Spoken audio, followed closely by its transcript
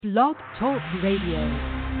Blog Talk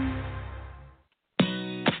Radio.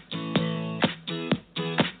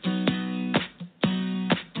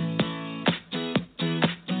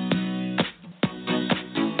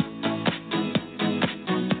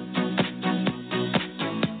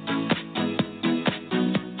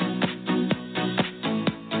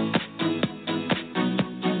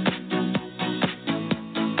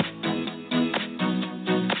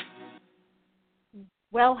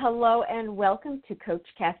 Well, hello and welcome to Coach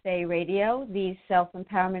Cafe Radio, the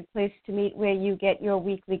self-empowerment place to meet where you get your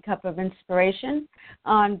weekly cup of inspiration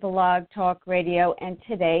on Blog Talk Radio. And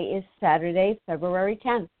today is Saturday, February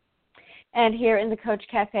 10th. And here in the Coach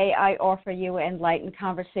Cafe, I offer you enlightened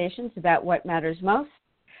conversations about what matters most.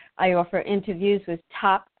 I offer interviews with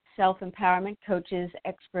top self-empowerment coaches,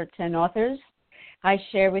 experts, and authors. I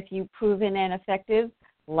share with you proven and effective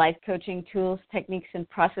life coaching tools, techniques, and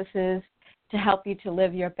processes to help you to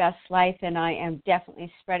live your best life, and I am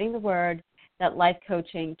definitely spreading the word that life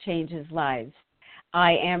coaching changes lives.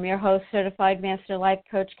 I am your host, Certified Master Life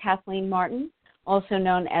Coach Kathleen Martin, also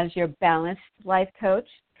known as your Balanced Life Coach,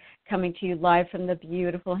 coming to you live from the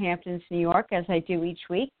beautiful Hamptons, New York, as I do each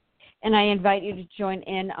week. And I invite you to join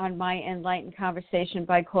in on my enlightened conversation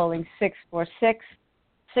by calling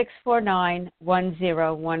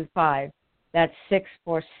 646-649-1015. That's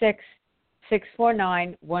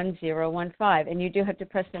 646-649-1015. And you do have to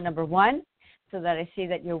press the number 1 so that I see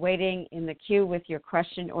that you're waiting in the queue with your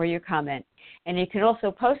question or your comment. And you can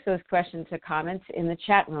also post those questions or comments in the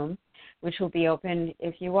chat room, which will be open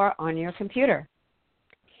if you are on your computer.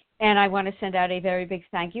 And I want to send out a very big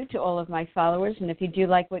thank you to all of my followers. And if you do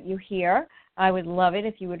like what you hear, I would love it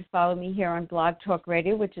if you would follow me here on Blog Talk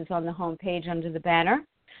Radio, which is on the home page under the banner.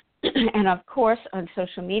 And, of course, on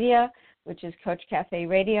social media, which is Coach Cafe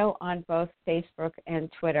Radio on both Facebook and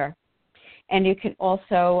Twitter. And you can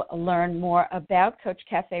also learn more about Coach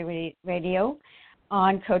Cafe Radio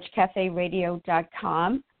on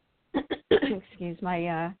CoachCafeRadio.com. Excuse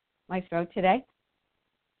my throat today.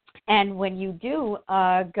 And when you do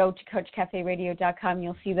go to CoachCafeRadio.com,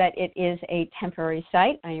 you'll see that it is a temporary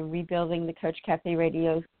site. I am rebuilding the Coach Cafe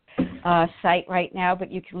Radio site right now,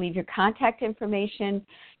 but you can leave your contact information.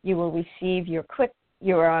 You will receive your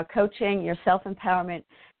coaching, your self-empowerment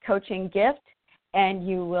coaching gift, and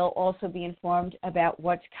you will also be informed about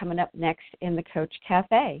what's coming up next in the Coach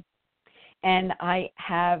Cafe. And I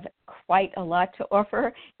have quite a lot to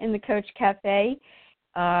offer in the Coach Cafe.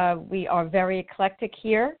 We are very eclectic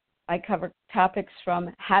here. I cover topics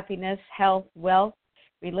from happiness, health, wealth,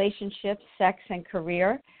 relationships, sex, and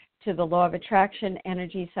career, to the law of attraction,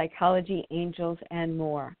 energy, psychology, angels, and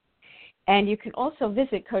more. And you can also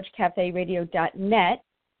visit CoachCafeRadio.net.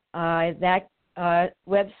 That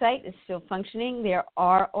website is still functioning. There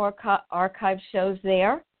are archive shows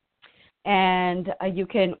there. And you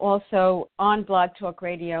can also, on Blog Talk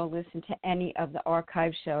Radio, listen to any of the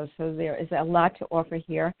archive shows. So there is a lot to offer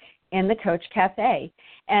here in the Coach Cafe.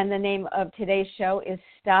 And the name of today's show is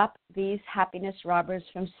Stop These Happiness Robbers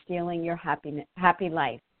from Stealing Your Happy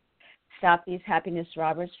Life. Stop these happiness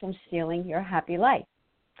robbers from stealing your happy life.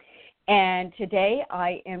 And today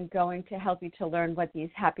I am going to help you to learn what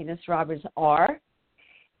these happiness robbers are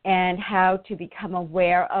and how to become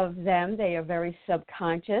aware of them. They are very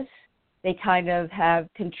subconscious. They kind of have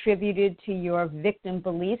contributed to your victim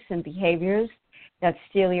beliefs and behaviors that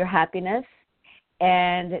steal your happiness.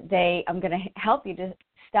 And I'm going to help you to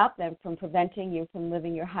stop them from preventing you from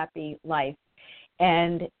living your happy life.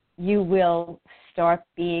 And you will start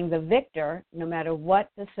being the victor no matter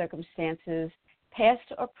what the circumstances,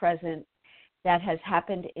 past or present, that has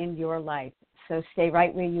happened in your life. So stay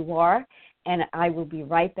right where you are, and I will be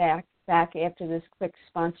right back after this quick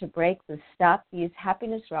sponsor break with Stop These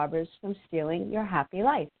Happiness Robbers from Stealing Your Happy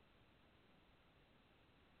Life.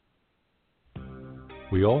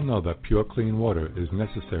 We all know that pure, clean water is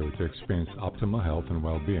necessary to experience optimal health and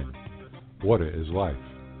well-being. Water is life.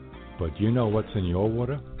 But do you know what's in your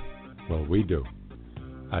water? Well, we do.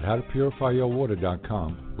 At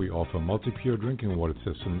HowToPurifyYourWater.com, we offer multi-pure drinking water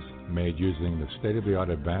systems made using the state-of-the-art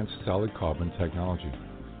advanced solid carbon technology,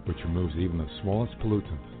 which removes even the smallest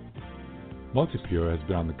pollutants. MultiPure has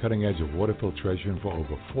been on the cutting edge of water filtration for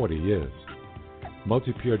over 40 years.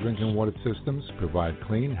 MultiPure drinking water systems provide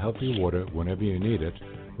clean, healthy water whenever you need it,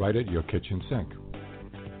 right at your kitchen sink.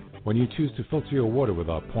 When you choose to filter your water with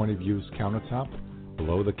our point-of-use countertop,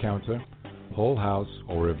 below-the-counter, whole house,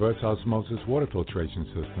 or reverse osmosis water filtration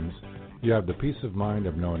systems, you have the peace of mind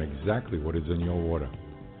of knowing exactly what is in your water.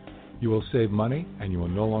 You will save money, and you will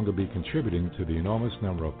no longer be contributing to the enormous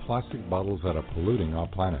number of plastic bottles that are polluting our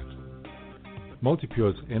planet.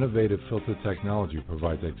 MultiPure's innovative filter technology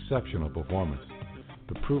provides exceptional performance.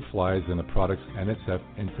 The proof lies in the product's NSF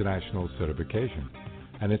International certification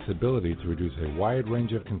and its ability to reduce a wide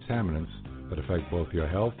range of contaminants that affect both your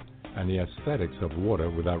health and the aesthetics of water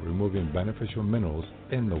without removing beneficial minerals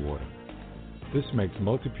in the water. This makes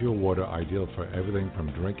Multi-Pure water ideal for everything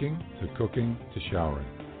from drinking to cooking to showering.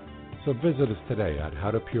 So visit us today at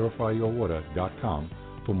howtopurifyyourwater.com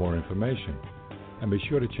for more information. And be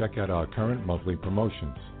sure to check out our current monthly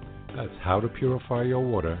promotions. That's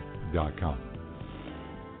howtopurifyyourwater.com.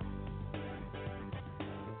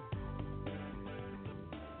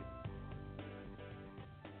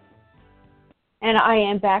 And I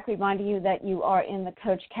am back reminding you that you are in the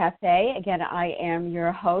Coach Cafe. Again, I am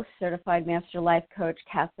your host, Certified Master Life Coach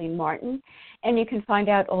Kathleen Martin. And you can find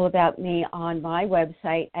out all about me on my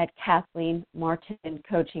website at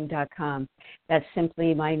KathleenMartinCoaching.com. That's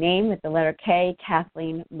simply my name with the letter K,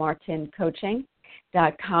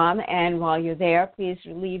 KathleenMartinCoaching.com. And while you're there, please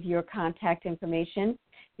leave your contact information.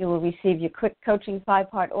 You will receive your quick coaching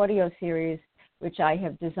 5-part audio series, which I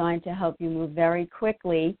have designed to help you move very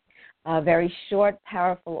quickly. Very short,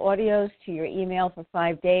 powerful audios to your email for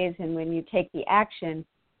 5 days, and when you take the action,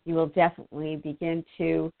 you will definitely begin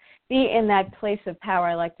to be in that place of power.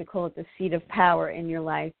 I like to call it the seat of power in your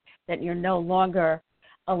life, that you're no longer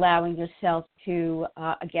allowing yourself to,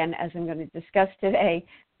 again, as I'm going to discuss today,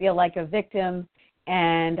 feel like a victim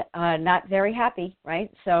and not very happy,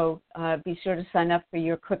 right? So be sure to sign up for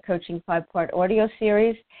your quick coaching 5-part audio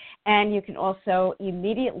series, and you can also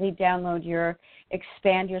immediately download your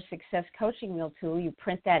Expand Your Success Coaching Wheel tool. You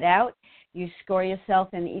print that out. You score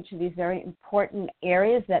yourself in each of these very important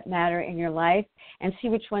areas that matter in your life and see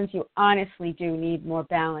which ones you honestly do need more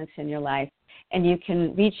balance in your life. And you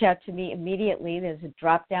can reach out to me immediately. There's a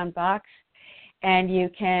drop-down box, and you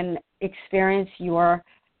can experience your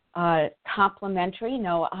complimentary,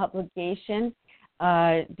 no obligation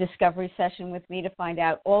discovery session with me to find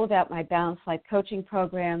out all about my Balanced Life coaching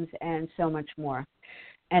programs and so much more.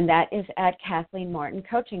 And that is at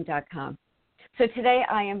KathleenMartinCoaching.com. So today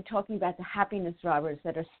I am talking about the happiness robbers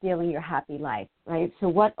that are stealing your happy life, right? So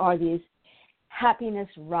what are these happiness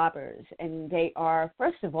robbers? And they are,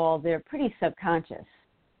 first of all, they're pretty subconscious.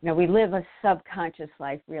 You know, we live a subconscious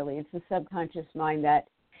life, really. It's the subconscious mind that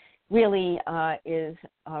really is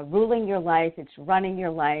ruling your life. It's running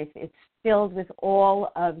your life. It's filled with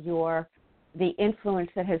all of the influence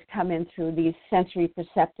that has come in through these sensory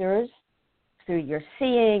perceptors, through your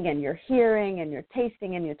seeing and your hearing and your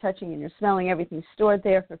tasting and your touching and your smelling. Everything's stored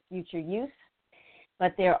there for future use.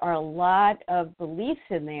 But there are a lot of beliefs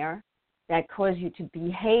in there that cause you to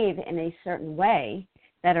behave in a certain way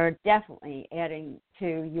that are definitely adding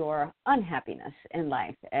to your unhappiness in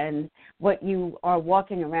life and what you are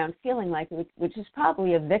walking around feeling like, which is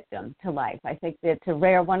probably a victim to life. I think that it's a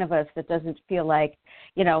rare one of us that doesn't feel like,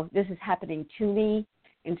 you know, this is happening to me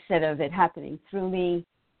instead of it happening through me,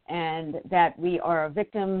 and that we are a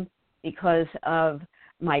victim because of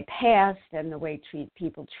my past and the way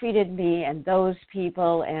people treated me and those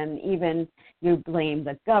people, and even you blame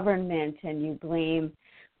the government and you blame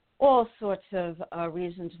all sorts of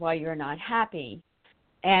reasons why you're not happy.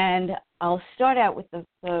 And I'll start out with the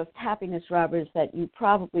happiness robbers that you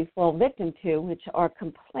probably fall victim to, which are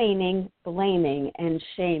complaining, blaming, and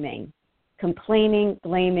shaming. Complaining,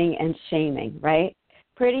 blaming, and shaming, right?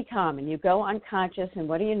 Pretty common. You go unconscious, and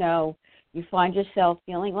what do you know? You find yourself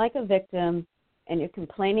feeling like a victim, and you're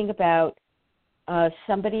complaining about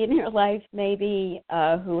somebody in your life maybe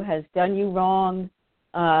who has done you wrong,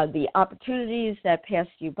 the opportunities that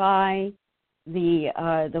passed you by,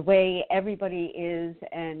 the way everybody is,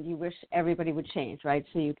 and you wish everybody would change, right,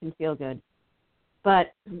 so you can feel good.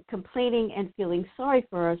 But complaining and feeling sorry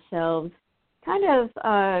for ourselves kind of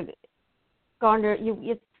garner you.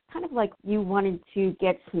 It's kind of like you wanted to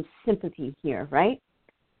get some sympathy here, right?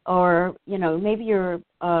 Or, you know, maybe you're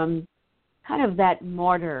kind of that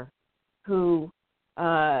martyr who,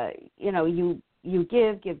 you know, you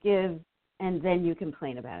give, and then you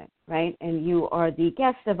complain about it, right? And you are the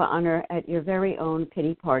guest of honor at your very own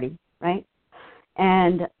pity party, right?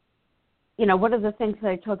 And, you know, one of the things that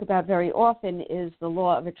I talk about very often is the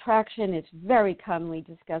law of attraction. It's very commonly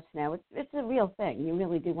discussed now. It's a real thing. You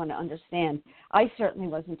really do want to understand. I certainly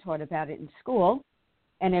wasn't taught about it in school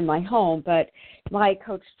and in my home, but my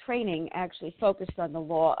coach training actually focused on the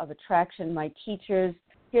law of attraction. My teachers,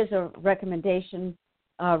 here's a recommendation,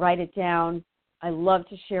 write it down. I love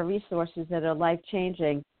to share resources that are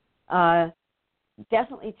life-changing.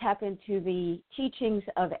 Definitely tap into the teachings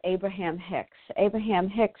of Abraham Hicks. Abraham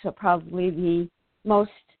Hicks are probably the most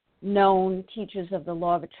known teachers of the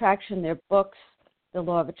law of attraction. Their books, The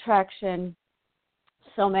Law of Attraction,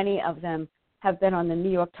 so many of them have been on the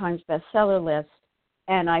New York Times bestseller list.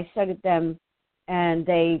 and I studied them, and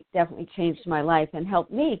they definitely changed my life and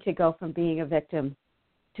helped me to go from being a victim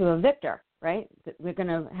to a victor, right? We're going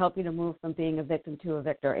to help you to move from being a victim to a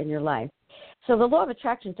victor in your life. So the law of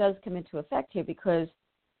attraction does come into effect here because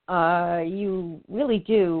you really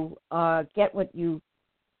do get what you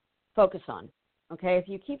focus on, okay? If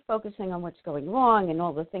you keep focusing on what's going wrong and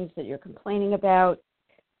all the things that you're complaining about,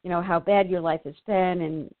 how bad your life has been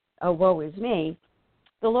and, oh, woe is me,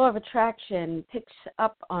 the law of attraction picks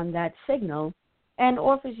up on that signal and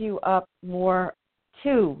offers you up more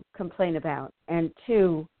to complain about and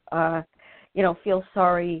to, feel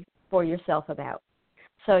sorry for yourself about.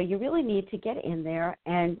 So you really need to get in there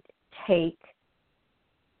and take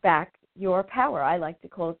back your power. I like to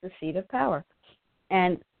call it the seat of power.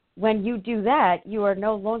 And when you do that, you are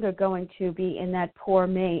no longer going to be in that poor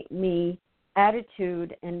me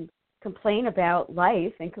attitude and complain about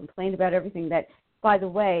life and complain about everything that, by the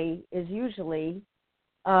way, is usually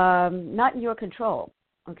not in your control.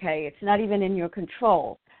 Okay, it's not even in your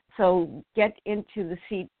control. So get into the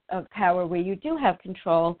seat of power where you do have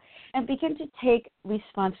control and begin to take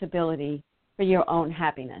responsibility for your own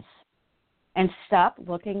happiness. And stop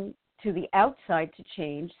looking to the outside to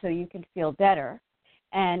change so you can feel better.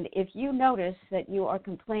 And if you notice that you are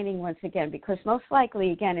complaining once again, because most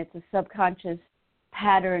likely, again, it's a subconscious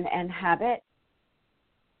pattern and habit,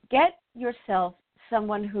 get yourself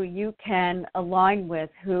someone who you can align with,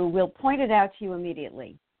 who will point it out to you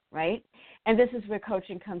immediately, right? And this is where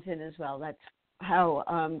coaching comes in as well. That's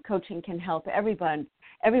how coaching can help everyone.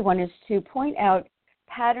 Everyone is to point out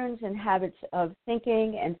patterns and habits of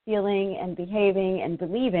thinking and feeling and behaving and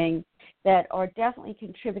believing that are definitely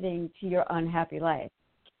contributing to your unhappy life.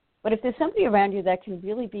 But if there's somebody around you that can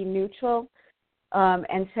really be neutral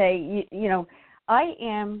and say,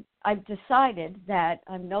 I've decided that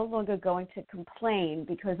I'm no longer going to complain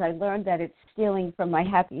because I learned that it's stealing from my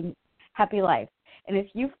happy life. And if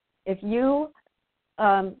you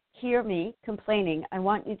hear me complaining, I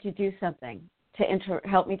want you to do something to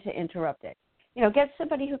help me to interrupt it. Get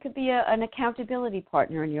somebody who could be an accountability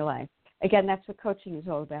partner in your life. Again, that's what coaching is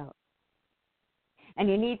all about. And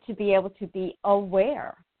you need to be able to be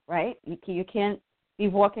aware, right? You can't be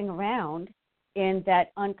walking around in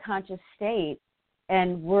that unconscious state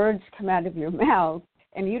and words come out of your mouth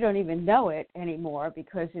and you don't even know it anymore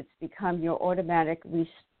because it's become your automatic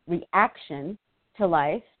reaction to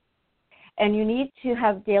life. And you need to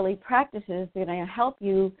have daily practices that are going to help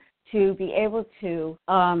you to be able to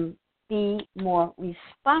be more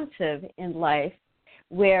responsive in life,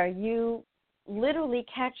 where you literally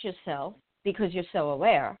catch yourself because you're so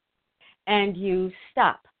aware and you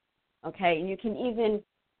stop, okay? And you can even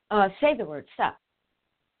say the word stop.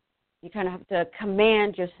 You kind of have to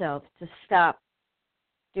command yourself to stop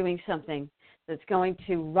doing something that's going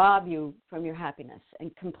to rob you from your happiness.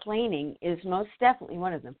 And complaining is most definitely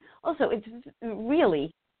one of them. Also, it's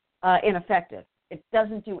really ineffective. It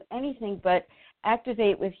doesn't do anything but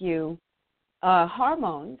activate with you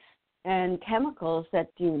hormones and chemicals that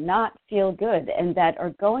do not feel good and that are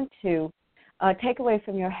going to take away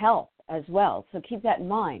from your health as well. So keep that in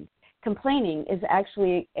mind. Complaining is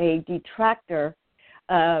actually a detractor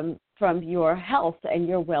from your health and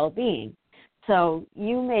your well-being. So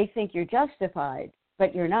you may think you're justified,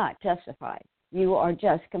 but you're not justified. You are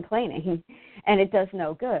just complaining, and it does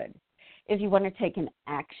no good. If you want to take an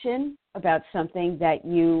action about something that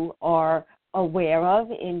you are aware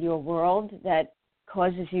of in your world that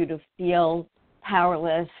causes you to feel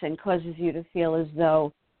powerless and causes you to feel as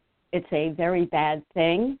though it's a very bad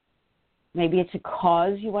thing, maybe it's a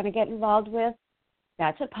cause you want to get involved with,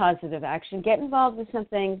 that's a positive action. Get involved with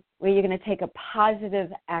something where you're going to take a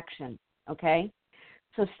positive action, okay?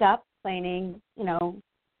 So stop complaining,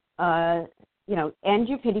 end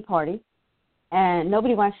your pity party. And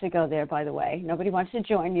nobody wants to go there, by the way. Nobody wants to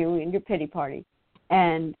join you in your pity party.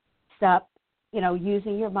 And stop,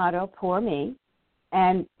 using your motto, poor me,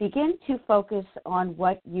 and begin to focus on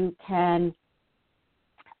what you can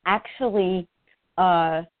actually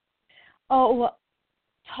talk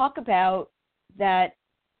about that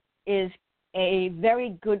is a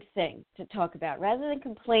very good thing to talk about. Rather than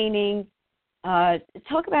complaining,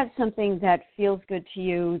 talk about something that feels good to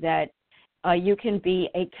you, that you can be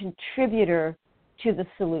a contributor to the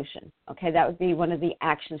solution. Okay, that would be one of the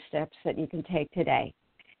action steps that you can take today.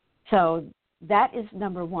 So that is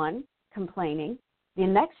number one, complaining. The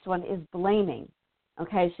next one is blaming.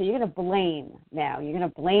 Okay, so you're going to blame now. You're going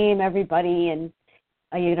to blame everybody, and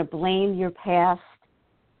you're going to blame your past,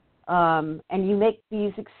 and you make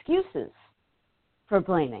these excuses for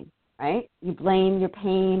blaming, right? You blame your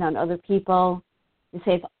pain on other people. You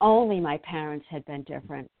say, if only my parents had been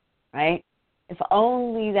different, right? If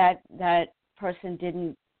only that person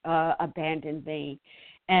didn't abandon me,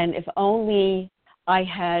 and if only I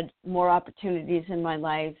had more opportunities in my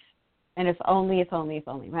life, and if only,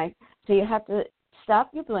 right? So you have to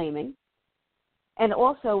stop your blaming. And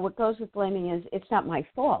also what goes with blaming is it's not my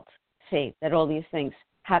fault, see, that all these things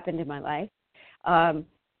happened in my life.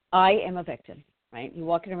 I am a victim, right? You're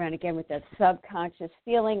walking around again with that subconscious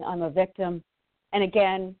feeling, I'm a victim. And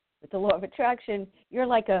again, with the law of attraction, you're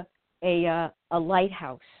like a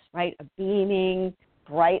lighthouse, right? A beaming,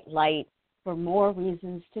 bright light for more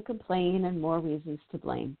reasons to complain and more reasons to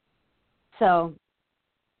blame. So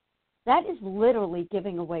that is literally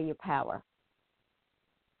giving away your power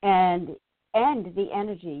and the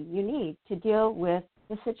energy you need to deal with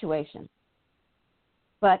the situation.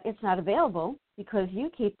 But it's not available because you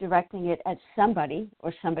keep directing it at somebody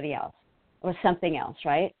or somebody else or something else,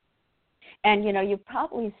 right? And, you know, you've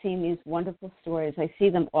probably seen these wonderful stories. I see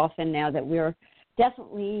them often now that we're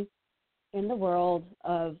definitely in the world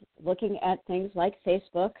of looking at things like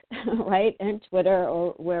Facebook, right, and Twitter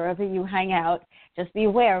or wherever you hang out. Just be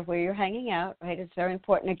aware of where you're hanging out, right? It's very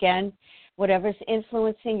important. Again, whatever's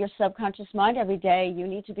influencing your subconscious mind every day, you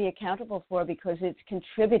need to be accountable for because it's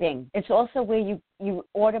contributing. It's also where you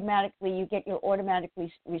get your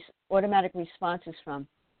automatic responses from.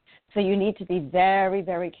 So you need to be very,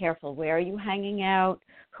 very careful. Where are you hanging out?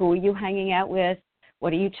 Who are you hanging out with?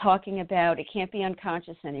 What are you talking about? It can't be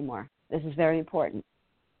unconscious anymore. This is very important.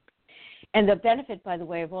 And the benefit, by the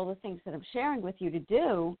way, of all the things that I'm sharing with you to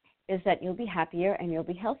do is that you'll be happier and you'll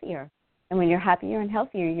be healthier. And when you're happier and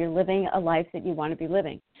healthier, you're living a life that you want to be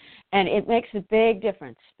living. And it makes a big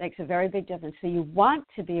difference, makes a very big difference. So you want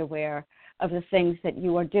to be aware of the things that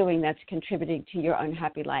you are doing that's contributing to your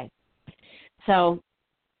unhappy life. So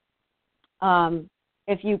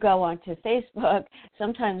if you go onto Facebook,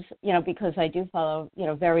 sometimes, you know, because I do follow, you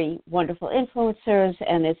know, very wonderful influencers,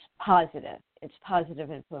 and it's positive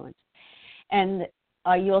influence. And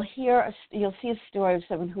you'll see a story of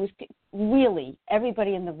someone who's really,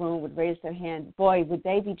 everybody in the room would raise their hand, boy, would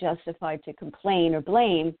they be justified to complain or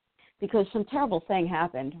blame because some terrible thing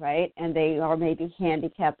happened, right? And they are maybe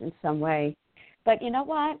handicapped in some way. But you know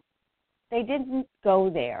what? They didn't go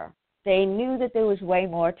there. They knew that there was way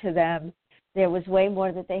more to them. There was way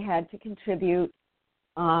more that they had to contribute.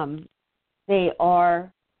 They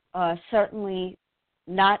are certainly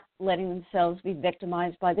not letting themselves be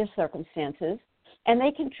victimized by their circumstances, and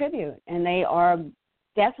they contribute, and they are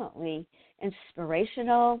definitely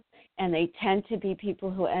inspirational, and they tend to be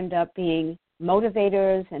people who end up being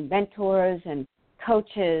motivators and mentors and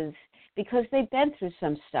coaches because they've been through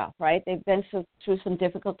some stuff, right? They've been through some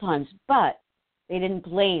difficult times, but they didn't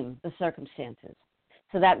blame the circumstances.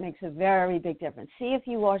 So that makes a very big difference. See if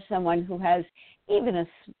you are someone who has even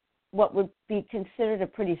what would be considered a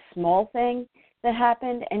pretty small thing that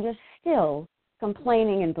happened, and you're still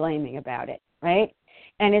complaining and blaming about it, right?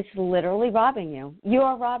 And it's literally robbing you.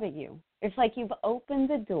 You're robbing you. It's like you've opened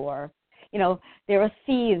the door. You know, there are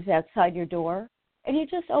thieves outside your door, and you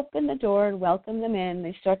just open the door and welcome them in.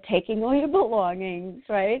 They start taking all your belongings,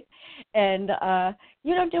 right? And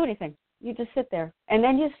you don't do anything. You just sit there, and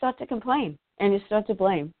then you start to complain. And you start to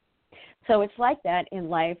blame. So it's like that in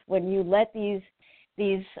life when you let these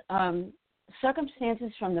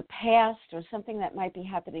circumstances from the past or something that might be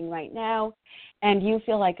happening right now, and you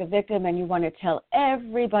feel like a victim and you want to tell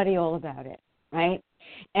everybody all about it, right?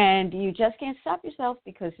 And you just can't stop yourself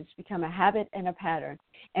because it's become a habit and a pattern.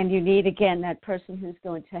 And you need, again, that person who's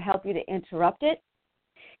going to help you to interrupt it.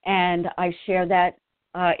 And I share that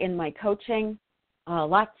in my coaching,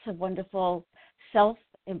 lots of wonderful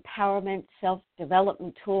self-empowerment,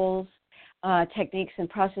 self-development tools, techniques and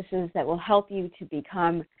processes that will help you to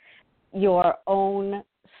become your own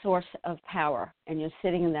source of power. And you're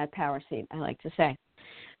sitting in that power seat, I like to say.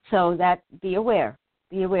 So that be aware.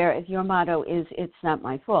 Be aware if your motto is, it's not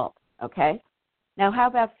my fault, okay? Now, how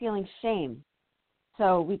about feeling shame?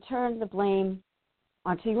 So we turn the blame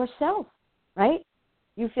onto yourself, right?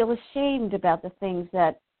 You feel ashamed about the things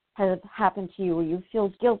that have happened to you, or you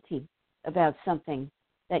feel guilty about something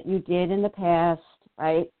that you did in the past,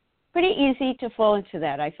 right? Pretty easy to fall into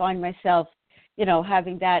that. I find myself, you know,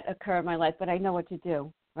 having that occur in my life, but I know what to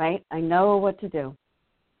do, right? I know what to do.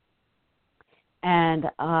 And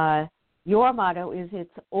your motto is,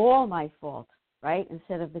 it's all my fault, right?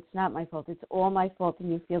 Instead of, it's not my fault, it's all my fault, and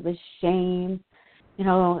you feel this shame, you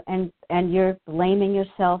know, and you're blaming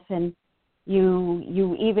yourself, and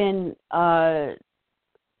you even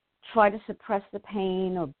try to suppress the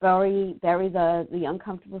pain or bury the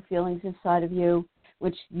uncomfortable feelings inside of you,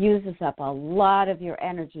 which uses up a lot of your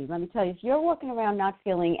energy. Let me tell you, if you're walking around not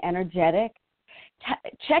feeling energetic,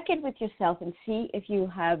 check in with yourself and see if you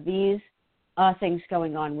have these things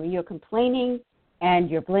going on where you're complaining and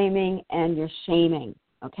you're blaming and you're shaming,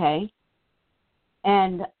 okay?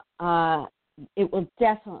 And it will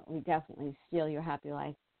definitely steal your happy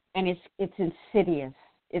life. And it's insidious.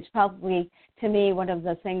 It's probably, to me, one of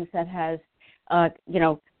the things that has,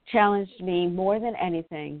 challenged me more than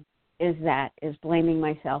anything is blaming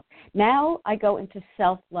myself. Now I go into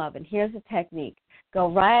self-love, and here's a technique.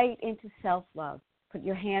 Go right into self-love. Put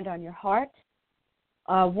your hand on your heart.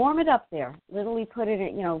 Warm it up there. Literally put it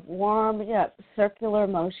in, warm it up. Circular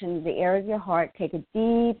motion, the air of your heart. Take a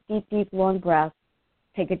deep, long breath.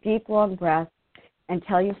 Take a deep, long breath and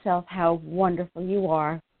tell yourself how wonderful you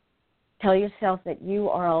are. Tell yourself that you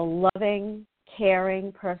are a loving,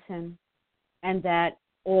 caring person, and that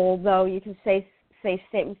although you can say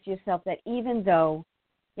statements to yourself that even though,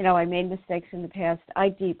 I made mistakes in the past, I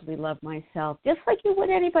deeply love myself, just like you would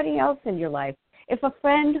anybody else in your life. If a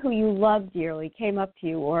friend who you love dearly came up to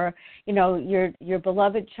you, or, your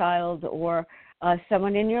beloved child or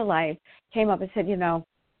someone in your life came up and said,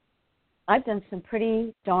 I've done some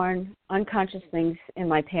pretty darn unconscious things in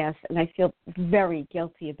my past, and I feel very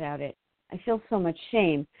guilty about it. I feel so much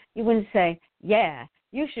shame. You wouldn't say, yeah,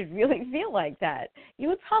 you should really feel like that. You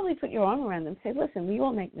would probably put your arm around them and say, listen, we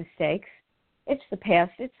all make mistakes. It's the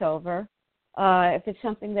past. It's over. If it's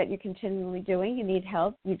something that you're continually doing, you need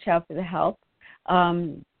help, reach out for the help.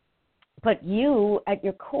 But you, at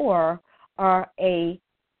your core, are a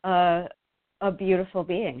beautiful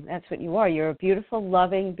being. That's what you are. You're a beautiful,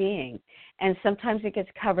 loving being. And sometimes it gets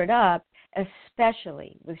covered up,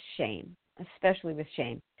 especially with shame.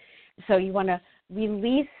 So you want to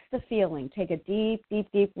release the feeling. Take a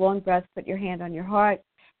deep, long breath. Put your hand on your heart.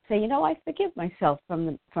 Say, I forgive myself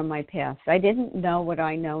from my past. I didn't know what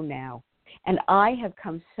I know now. And I have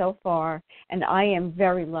come so far, and I am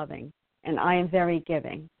very loving, and I am very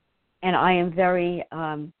giving, and I am very,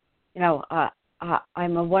 I'm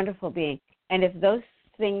a wonderful being. And if those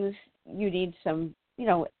things you need some,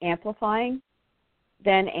 amplifying,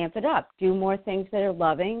 then amp it up. Do more things that are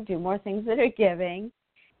loving. Do more things that are giving.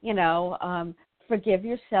 Forgive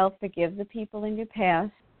yourself. Forgive the people in your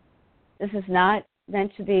past. This is not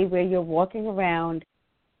meant to be where you're walking around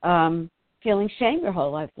feeling shame your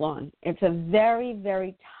whole life long. It's a very,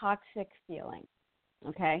 very toxic feeling.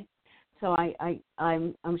 Okay, so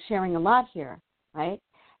I'm sharing a lot here, right?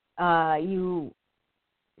 You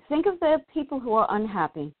think of the people who are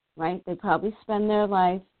unhappy, right? They probably spend their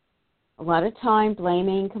life a lot of time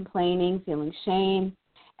blaming, complaining, feeling shame,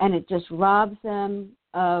 and it just robs them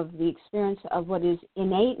of the experience of what is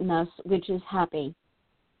innate in us, which is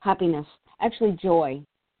happiness. Actually, joy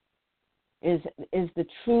is the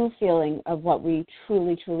true feeling of what we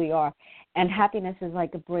truly are, and happiness is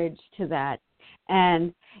like a bridge to that.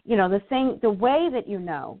 And the way that you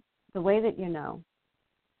know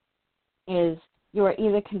is you are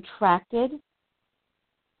either contracted,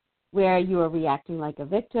 where you are reacting like a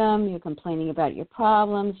victim, you're complaining about your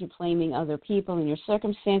problems, you're blaming other people and your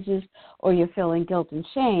circumstances, or you're feeling guilt and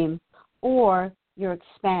shame, or you're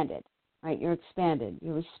expanded, right? You're expanded.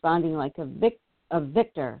 You're responding like a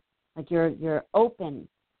victor, like you're open,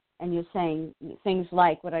 and you're saying things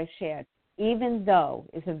like what I shared. Even though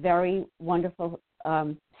is a very wonderful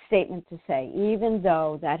statement to say. Even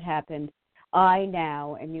though that happened, I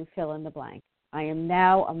now, and you fill in the blank. I am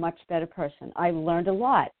now a much better person. I learned a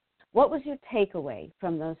lot. What was your takeaway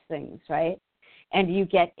from those things, right? And you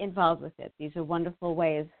get involved with it. These are wonderful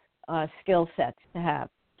ways, skill sets to have.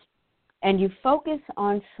 And you focus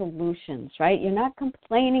on solutions, right? You're not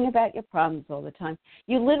complaining about your problems all the time.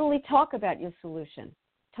 You literally talk about your solution.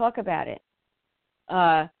 Talk about it.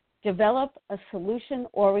 Develop a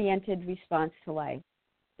solution-oriented response to life.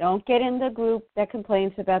 Don't get in the group that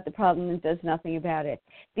complains about the problem and does nothing about it.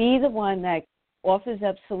 Be the one that offers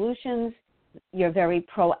up solutions. You're very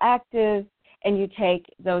proactive, and you take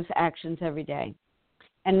those actions every day.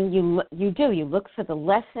 And you look for the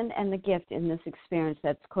lesson and the gift in this experience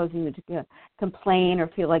that's causing you to complain or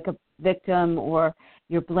feel like a victim, or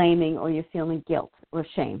you're blaming, or you're feeling guilt or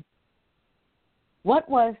shame. What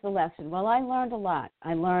was the lesson? Well, I learned a lot.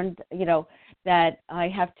 I learned, that I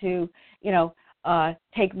have to,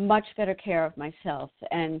 take much better care of myself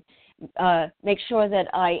and make sure that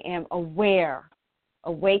I am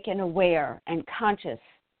awake and aware and conscious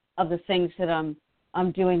of the things that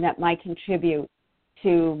I'm doing that might contribute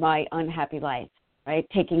to my unhappy life, right?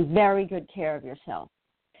 Taking very good care of yourself.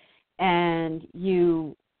 And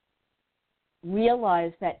you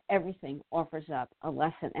realize that everything offers up a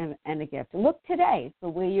lesson and a gift. Look today for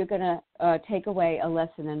where you're going to take away a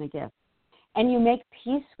lesson and a gift. And you make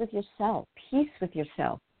peace with yourself.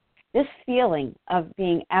 this feeling of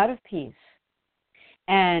being out of peace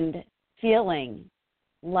and feeling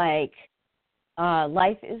like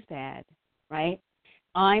life is bad, right?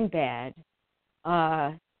 I'm bad.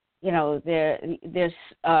 There's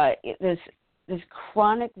this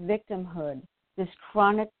chronic victimhood, this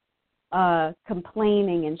chronic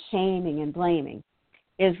complaining and shaming and blaming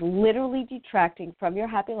is literally detracting from your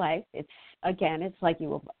happy life. It's like you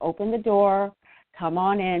will open the door, come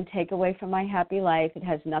on in, take away from my happy life. It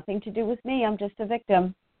has nothing to do with me. I'm just a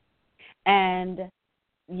victim. And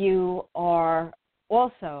you are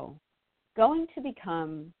also going to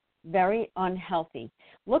become very unhealthy.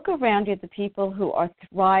 Look around you at the people who are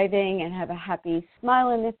thriving and have a happy smile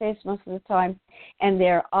on their face most of the time, and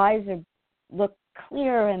their eyes look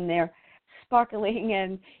clear and they're sparkling,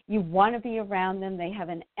 and you want to be around them. They have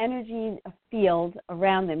an energy field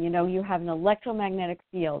around them. You have an electromagnetic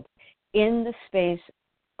field in the space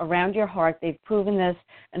around your heart. They've proven this.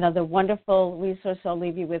 Another wonderful resource I'll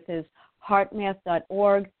leave you with is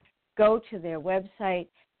heartmath.org. Go to their website,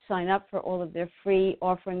 sign up for all of their free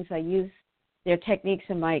offerings. I use their techniques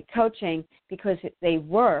in my coaching because they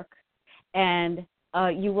work, and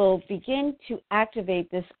you will begin to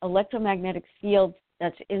activate this electromagnetic field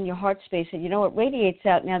that's in your heart space, and it radiates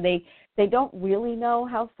out. Now, they don't really know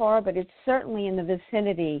how far, but it's certainly in the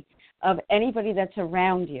vicinity of anybody that's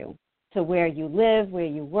around you, to where you live, where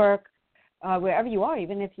you work, wherever you are,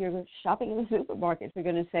 even if you're shopping in the supermarket, we're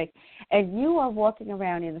going to say, and you are walking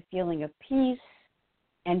around in a feeling of peace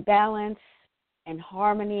and balance and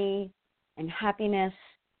harmony and happiness,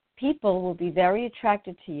 people will be very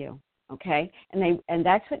attracted to you, okay? And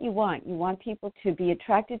that's what you want. You want people to be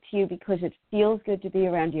attracted to you because it feels good to be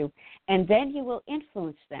around you. And then you will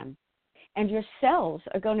influence them. And your cells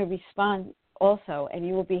are going to respond also, and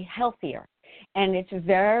you will be healthier. And it's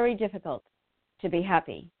very difficult to be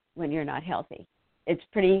happy when you're not healthy. It's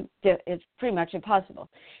pretty much impossible.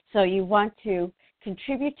 So you want to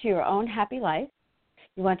contribute to your own happy life.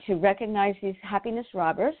 You want to recognize these happiness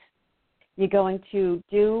robbers. You're going to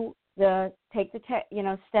take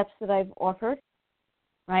the steps that I've offered,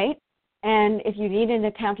 right? And if you need an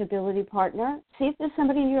accountability partner, see if there's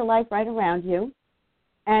somebody in your life right around you,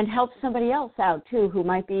 and help somebody else out too who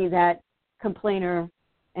might be that complainer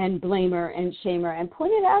and blamer and shamer, and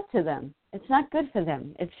point it out to them. It's not good for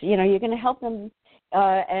them. It's you're going to help them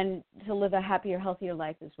and to live a happier, healthier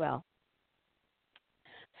life as well.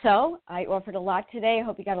 So I offered a lot today. I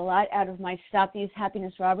hope you got a lot out of my Stop These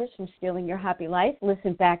Happiness Robbers from Stealing Your Happy Life.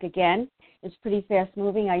 Listen back again. It's pretty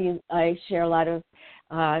fast-moving. I share a lot of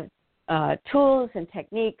tools and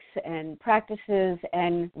techniques and practices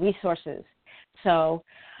and resources. So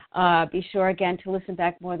be sure, again, to listen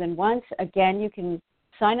back more than once. Again, you can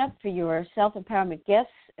sign up for your self-empowerment gifts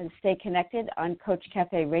and stay connected on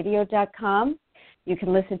CoachCafeRadio.com. You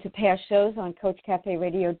can listen to past shows on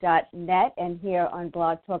CoachCafeRadio.net and here on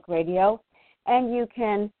Blog Talk Radio. And you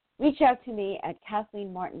can reach out to me at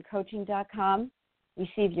KathleenMartinCoaching.com.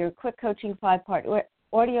 Receive your quick coaching 5-part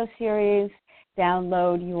audio series,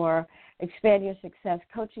 download your Expand Your Success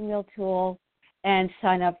Coaching Wheel tool, and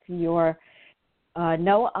sign up for your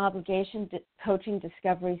no obligation coaching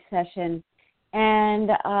discovery session,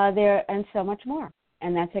 and so much more.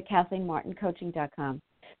 And that's at KathleenMartinCoaching.com.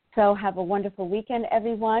 So have a wonderful weekend,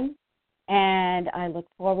 everyone, and I look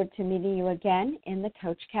forward to meeting you again in the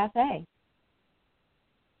Coach Cafe.